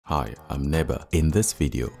Hi, I'm Neba. In this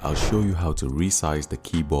video, I'll show you how to resize the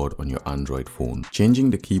keyboard on your Android phone. Changing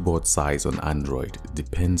the keyboard size on Android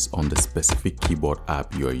depends on the specific keyboard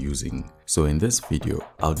app you are using. So in this video,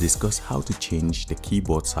 I'll discuss how to change the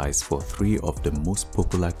keyboard size for 3 of the most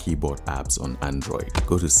popular keyboard apps on Android.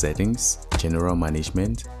 Go to Settings, General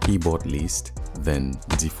Management, Keyboard List, then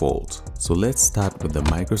Default. So let's start with the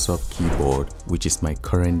Microsoft keyboard, which is my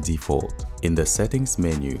current default. In the Settings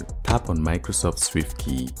menu, tap on Microsoft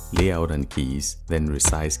SwiftKey, Layout and Keys, then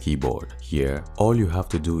Resize Keyboard. Here, all you have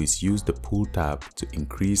to do is use the pull tab to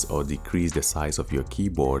increase or decrease the size of your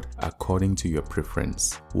keyboard according to your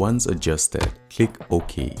preference. Once adjusted, click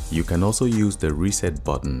OK. You can also use the Reset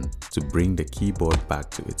button to bring the keyboard back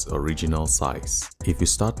to its original size. If you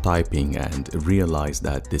start typing and realize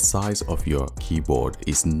that the size of your keyboard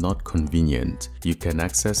is not convenient, you can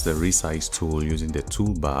access the Resize tool using the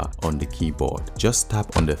toolbar on the keyboard. Just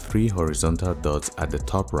tap on the 3 horizontal dots at the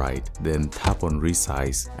top right, then tap on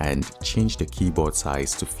Resize and change the keyboard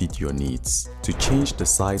size to fit your needs. To change the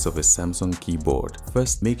size of a Samsung keyboard,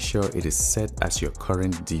 first make sure it is set as your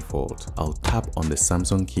current default. I'll tap on the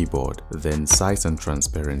Samsung keyboard, then Size and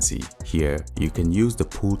Transparency. Here, you can use the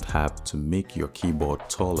pull tab to make your keyboard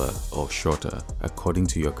taller or shorter according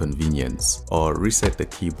to your convenience, or reset the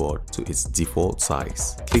keyboard to its default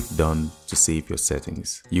size. Click Done to save your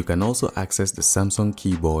settings. You can also access the Samsung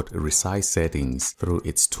keyboard resize settings through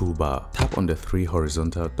its toolbar. Tap on the 3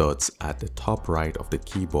 horizontal dots at the top right of the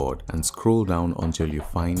keyboard and scroll down until you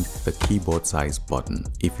find the keyboard size button.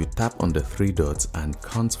 If you tap on the 3 dots and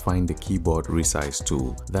can't find the keyboard resize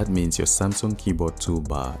tool, that means your Samsung keyboard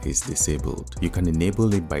toolbar is disabled. You can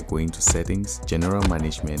enable it by going to Settings, General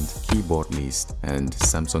Management, Keyboard List, and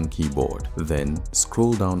Samsung Keyboard. Then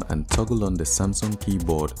scroll down and toggle on the Samsung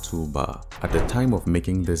keyboard toolbar. At the time of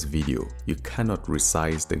making this video, you cannot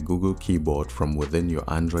resize the Google keyboard from within your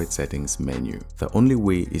Android settings menu. The only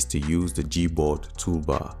way is to use the Gboard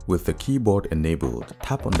toolbar. With the keyboard enabled,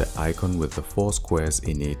 tap on the icon with the 4 squares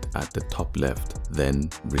in it at the top left, then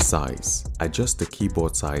resize. Adjust the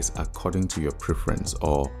keyboard size according to your preference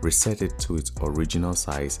or reset it to its original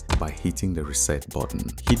size by hitting the reset button.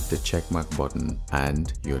 Hit the checkmark button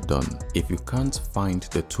and you're done. If you can't find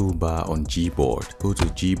the toolbar on Gboard, go to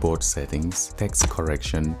Gboard Settings, Text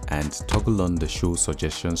Correction, and toggle on the Show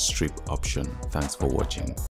Suggestion Strip option. Thanks for watching.